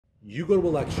You go to a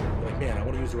lecture, you're like, man, I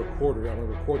want to use a recorder. I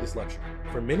want to record this lecture.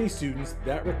 For many students,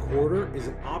 that recorder is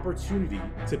an opportunity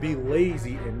to be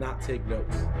lazy and not take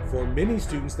notes. For many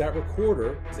students, that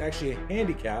recorder is actually a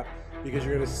handicap because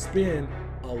you're going to spend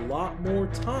a lot more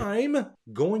time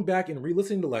going back and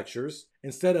re-listening to lectures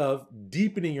instead of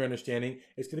deepening your understanding.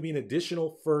 It's going to be an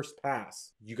additional first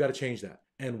pass. You got to change that.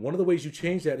 And one of the ways you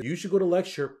change that, you should go to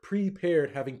lecture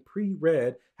prepared, having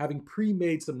pre-read, having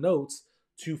pre-made some notes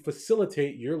to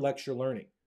facilitate your lecture learning.